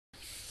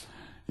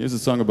Here's a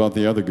song about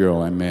the other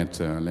girl I met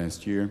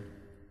last year.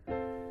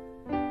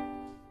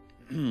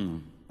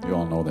 You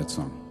all know that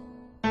song.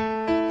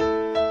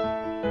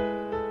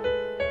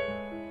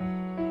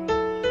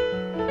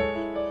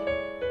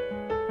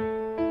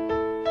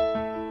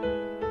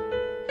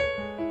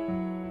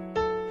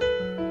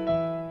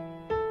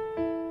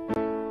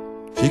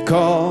 She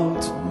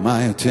caught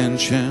my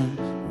attention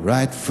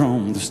right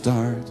from the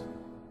start.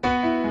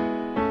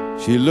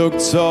 She looked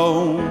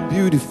so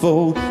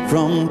beautiful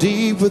from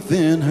deep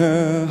within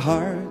her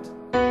heart.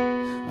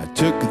 I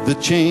took the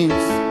chance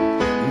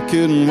and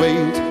couldn't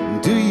wait.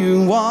 Do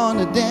you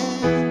wanna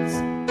dance?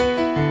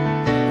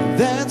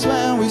 That's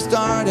when we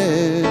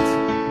started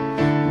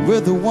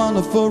with a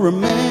wonderful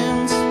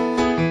romance.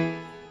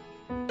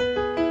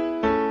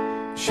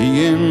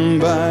 She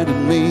invited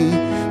me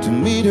to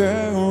meet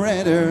her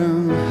at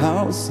her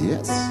house,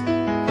 yes.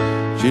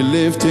 She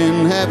lived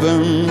in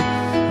heaven,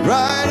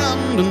 right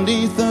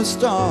underneath the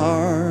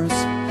stars.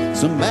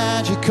 So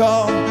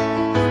magical,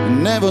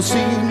 never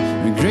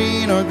seen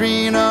greener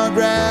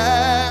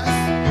grass.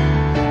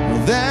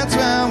 That's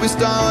when we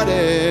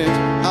started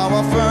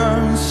our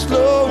first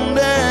slow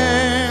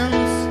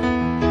dance.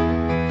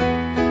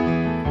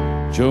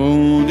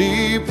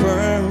 Jody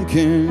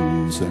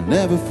Perkins, I'll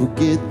never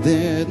forget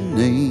that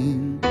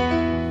name.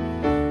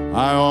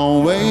 I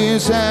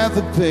always have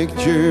the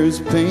pictures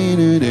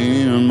painted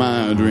in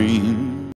my dreams.